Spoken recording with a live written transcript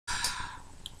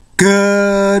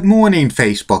Good morning,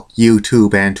 Facebook,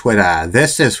 YouTube, and Twitter.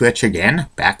 This is Rich again,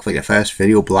 back for your first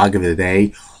video blog of the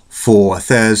day for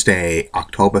Thursday,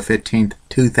 October 15th,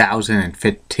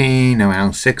 2015,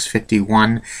 around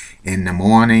 6:51 in the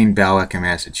morning, Billerica,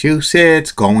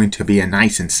 Massachusetts. Going to be a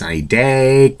nice and sunny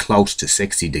day, close to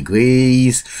 60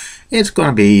 degrees. It's going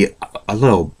to be a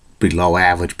little below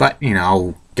average, but, you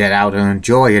know, get out and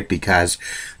enjoy it because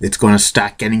it's going to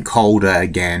start getting colder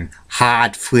again.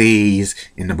 Hard freeze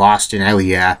in the Boston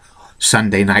area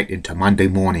Sunday night into Monday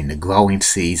morning. The growing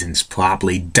season's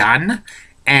probably done,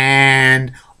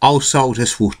 and also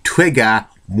this will trigger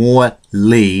more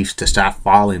leaves to start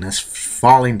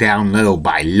falling down little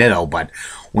by little. But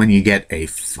when you get a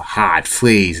hard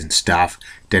freeze and stuff,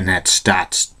 then that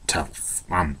starts to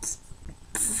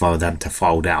for them to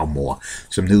fall down more.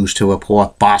 Some news to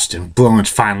report. Boston Bruins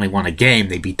finally won a game.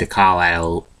 They beat the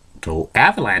Colorado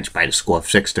Avalanche by the score of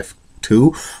 6-2.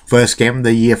 First game of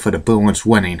the year for the Bruins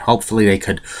winning. Hopefully they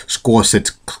could score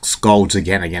 6 goals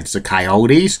again against the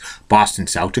Coyotes. Boston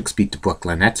Celtics beat the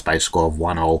Brooklyn Nets by a score of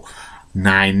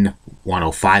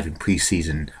 109-105 in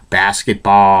preseason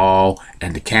basketball.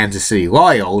 And the Kansas City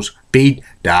Royals beat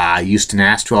the Houston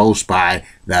Astros by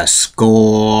the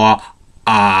score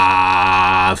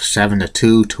of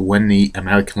 7-2 to win the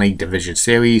American League Division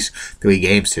Series,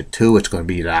 3-2. It's going to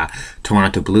be the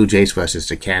Toronto Blue Jays versus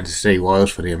the Kansas City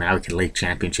Royals for the American League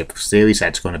Championship Series.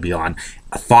 That's going to be on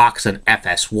Fox and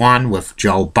FS1 with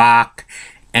Joe Buck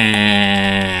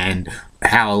and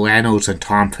Hal Reynolds and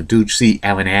Tom Paducci,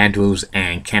 Evan Andrews,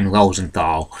 and Ken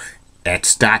Rosenthal. It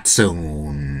starts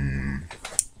soon.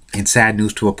 In sad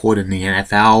news to report in the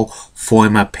NFL,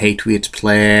 former Patriots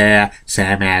player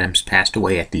Sam Adams passed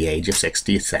away at the age of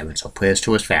 67, so prayers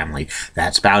to his family.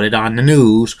 That's about it on the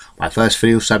news. My first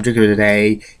video subject of the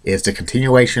day is the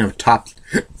continuation of top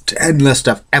 10 list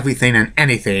of everything and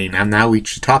anything. I've now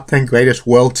reached the top 10 greatest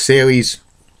World Series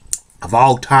of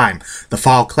all time, the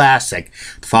Fall Classic.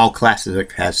 The Fall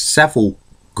Classic has several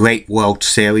great World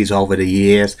Series over the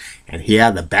years, and here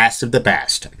are the best of the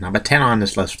best. Number 10 on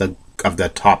this list of the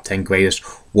top 10 greatest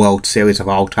World Series of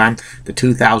all time, the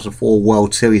 2004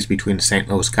 World Series between the St.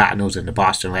 Louis Cardinals and the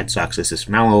Boston Red Sox. This is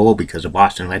memorable because the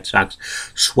Boston Red Sox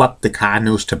swept the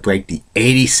Cardinals to break the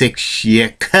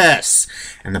 86-year curse,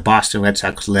 and the Boston Red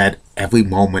Sox led every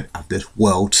moment of this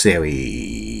World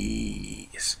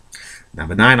Series.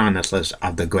 Number 9 on this list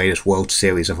of the greatest World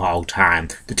Series of all time,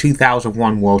 the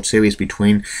 2001 World Series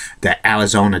between the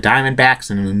Arizona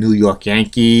Diamondbacks and the New York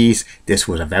Yankees. This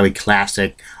was a very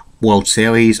classic World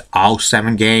Series. All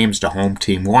 7 games, the home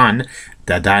team won.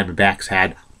 The Diamondbacks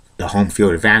had the home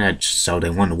field advantage, so they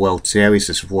won the World Series.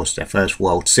 This was their first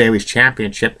World Series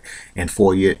championship in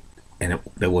 4 years, and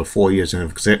there were 4 years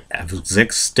of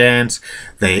existence.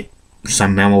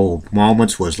 Some memorable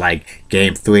moments was like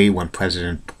Game 3 when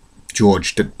President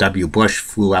George W. Bush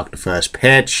flew out the first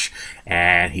pitch,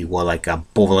 and he wore like a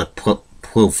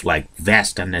bulletproof like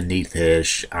vest underneath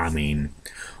his,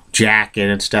 jacket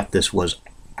and stuff. This was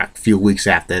a few weeks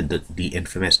after the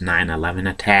infamous 9/11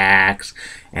 attacks,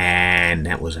 and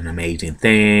that was an amazing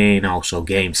thing. Also,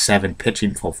 Game 7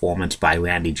 pitching performance by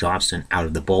Randy Johnson out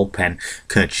of the bullpen.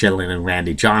 Curt Schilling and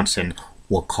Randy Johnson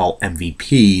were called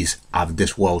MVPs of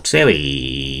this World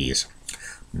Series.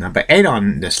 Number 8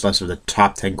 on this list of the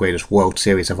top 10 greatest World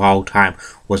Series of all time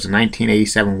was the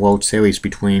 1987 World Series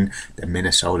between the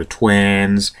Minnesota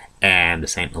Twins and the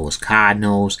St. Louis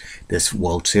Cardinals. This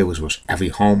World Series was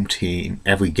every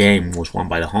game was won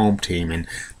by the home team, and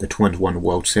the Twins won the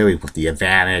World Series with the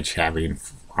advantage having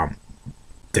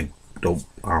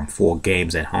 4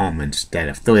 games at home instead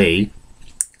of 3.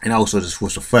 And also, this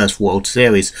was the first World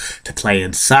Series to play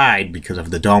inside because of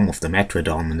the dome with the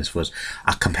Metrodome, and this was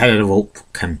a competitive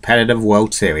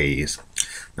World Series.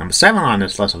 Number 7 on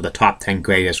this list of the top 10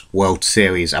 greatest World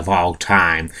Series of all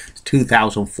time, the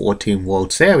 2014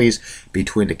 World Series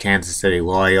between the Kansas City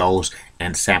Royals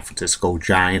and San Francisco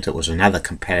Giants. It was another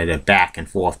competitive back and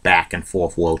forth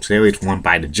World Series won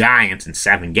by the Giants in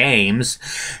 7 games,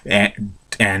 and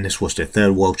this was their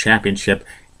 3rd World Championship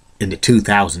in the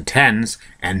 2010s,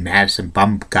 and Madison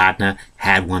Bumgarner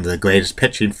had one of the greatest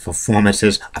pitching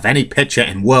performances of any pitcher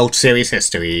in World Series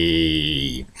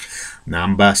history.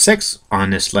 Number 6 on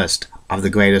this list of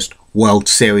the greatest World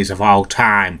Series of all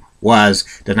time was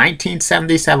the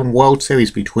 1977 World Series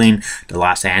between the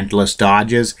Los Angeles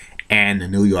Dodgers and the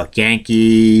New York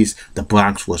Yankees. The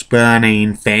Bronx was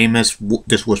burning. This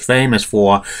was famous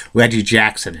for Reggie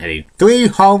Jackson hitting 3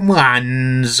 home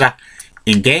runs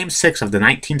in Game 6 of the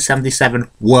 1977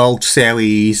 World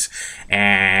Series,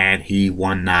 and he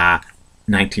won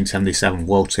 1977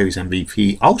 World Series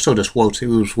MVP. Also, this World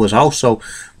Series was also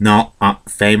now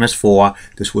famous for,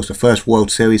 this was the first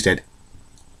World Series that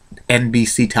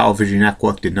NBC television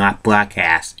network did not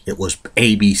broadcast. It was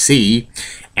ABC,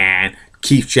 and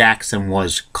Keith Jackson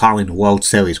was calling the World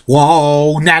Series.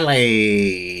 Whoa,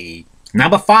 Nelly!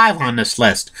 Number 5 on this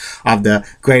list of the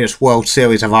greatest World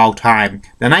Series of all time,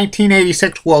 the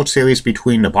 1986 World Series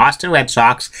between the Boston Red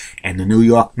Sox and the New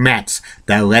York Mets.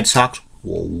 The Red Sox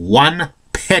were one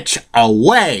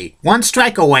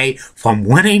strike away from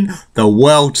winning the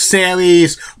World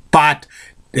Series, but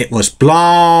it was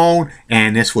blown,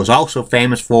 and this was also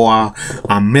famous for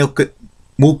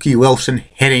Mookie Wilson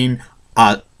hitting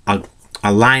a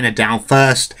liner down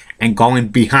first and going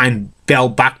behind Bill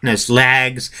Buckner's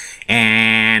legs,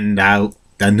 and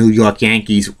the New York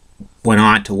Yankees went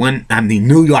on to win. The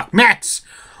New York Mets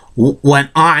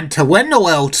went on to win the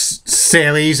World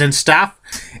Series and stuff,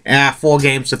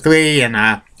 4-3,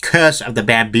 and curse of the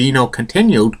Bambino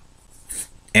continued.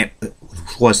 It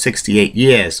was 68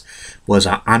 years. Was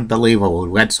unbelievable. The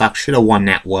Red Sox should have won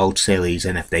that World Series,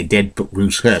 and if they did,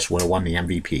 Bruce Hurst would have won the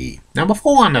MVP. Number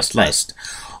 4 on this list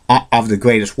of the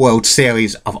greatest World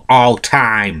Series of all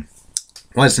time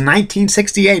was the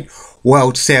 1968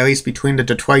 World Series between the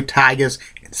Detroit Tigers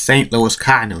and St. Louis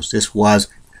Cardinals. This was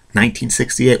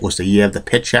 1968 was the year of the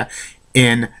pitcher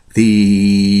in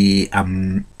the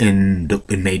in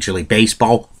Major League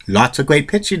Baseball. Lots of great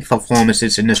pitching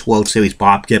performances in this World Series.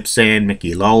 Bob Gibson,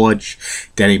 Mickey Lolich,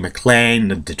 Denny McLain.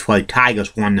 The Detroit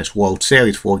Tigers won this World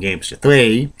Series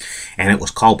 4-3, and it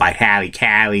was called by Harry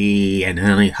Carey and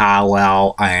Ernie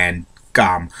Harwell and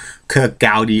Kirk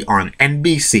Gowdy on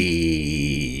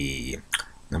NBC.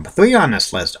 Number 3 on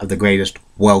this list of the greatest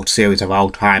World Series of all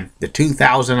time, the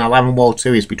 2011 World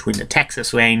Series between the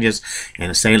Texas Rangers and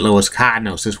the St. Louis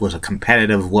Cardinals. This was a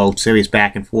competitive World Series,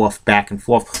 back and forth,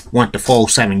 went to full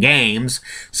 7 games.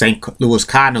 St. Louis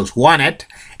Cardinals won it,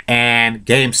 and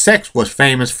Game 6 was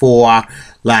famous for,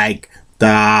 like,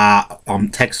 the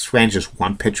Texas Rangers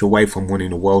one pitch away from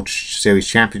winning the World Series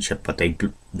championship, but they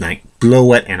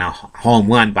blew it, and a home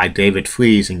run by David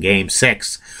Freese in Game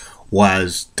 6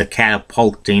 was the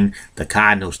catapulting the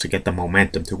Cardinals to get the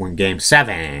momentum to win Game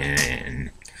 7.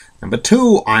 Number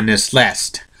 2 on this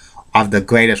list of the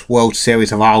greatest World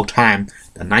Series of all time,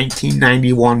 the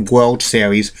 1991 World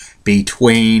Series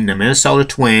between the Minnesota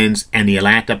Twins and the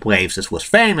Atlanta Braves. This was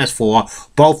famous for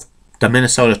both the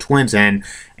Minnesota Twins and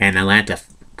Atlanta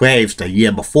Braves the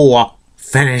year before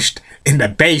finished in the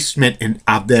basement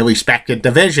of their respective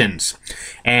divisions.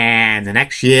 And the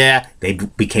next year, they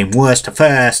became worst to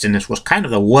first, and this was kind of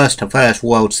the worst to first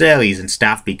World Series and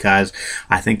stuff, because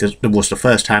I think this was the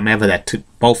first time ever that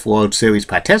both World Series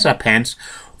participants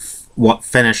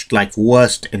finished like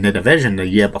worst in the division the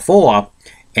year before,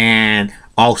 and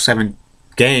all 7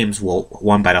 games were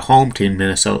won by the home team.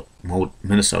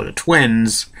 Minnesota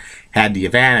Twins had the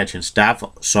advantage and stuff.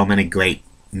 So many great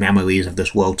memories of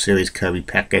this World Series. Kirby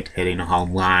Puckett hitting a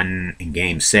home run in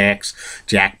Game 6.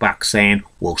 Jack Buck saying,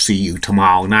 "We'll see you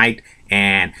tomorrow night."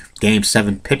 And Game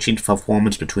 7 pitching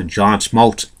performance between John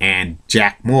Smoltz and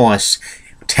Jack Morris,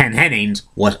 10 innings,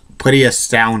 was pretty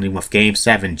astounding. With Game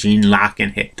 7, Gene Larkin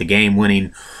hit the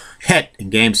game-winning hit in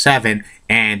Game 7,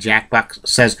 and Jack Buck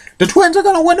says, "The Twins are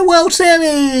going to win the World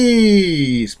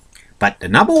Series!" But the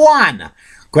number 1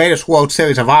 greatest World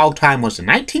Series of all time was the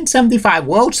 1975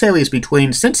 World Series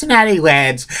between Cincinnati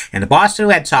Reds and the Boston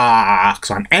Red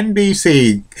Sox on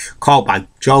NBC, called by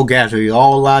Joe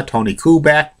Gazzariola, Tony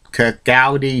Kubek, Kirk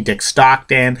Gowdy, Dick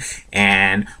Stockton,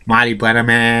 and Marty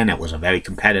Brennaman. It was a very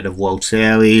competitive World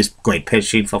Series. Great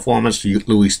pitching performance.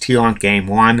 Luis Tiant, Game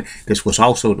 1. This was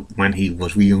also when he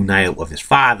was reunited with his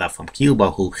father from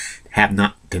Cuba, who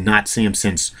did not see him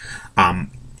since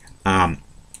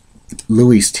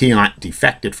Luis Tiant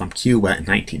defected from Cuba in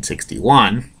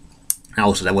 1961.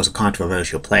 Also, there was a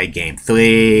controversial play, Game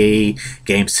 3.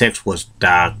 Game 6 was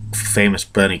the famous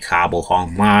Bernie Cabo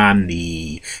home run,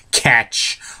 the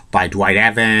catch by Dwight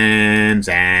Evans,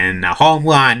 and a home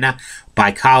run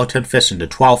by Carlton Fisk in the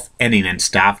 12th inning and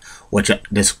stuff, which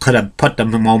this could have put the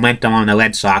momentum on the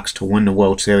Red Sox to win the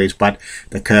World Series, but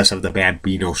the curse of the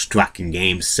Bambino struck in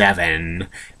Game 7,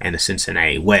 and the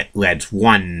Cincinnati Reds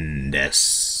won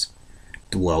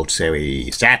the World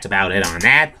Series. That's about it on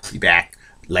that. Be back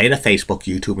later, Facebook,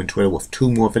 YouTube, and Twitter with 2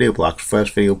 more video blogs.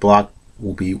 First video blog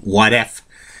will be what if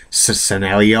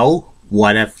scenario.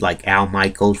 What if, like, Al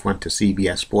Michaels went to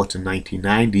CBS Sports in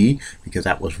 1990, because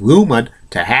that was rumored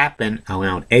to happen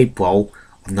around April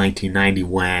of 1990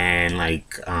 when,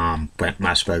 like, Brent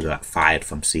Musburger got fired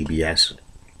from CBS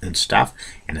and stuff.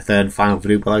 And the third and final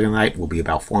video blog of the night will be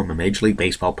about former Major League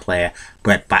Baseball player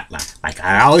Brett Butler. Like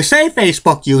I always say,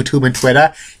 Facebook, YouTube, and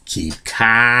Twitter, keep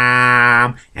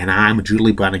calm. And I'm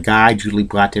Julie Broughton guy. Julie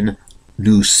Broughton,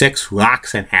 new 6,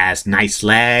 rocks and has nice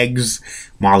legs.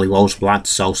 Molly Roseblunt,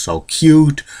 so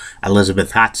cute.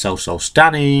 Elizabeth Hott, so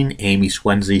stunning. Amy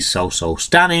Swansea, so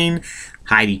stunning.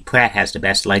 Heidi Pratt has the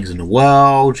best legs in the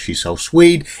world. She's so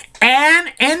sweet.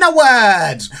 And in the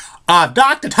words of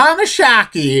Dr. Thomas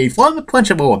Sharkey, former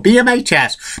principal of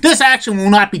BMHS, this action will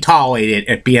not be tolerated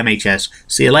at BMHS.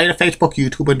 See you later, Facebook,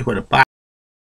 YouTube, and Twitter. Bye.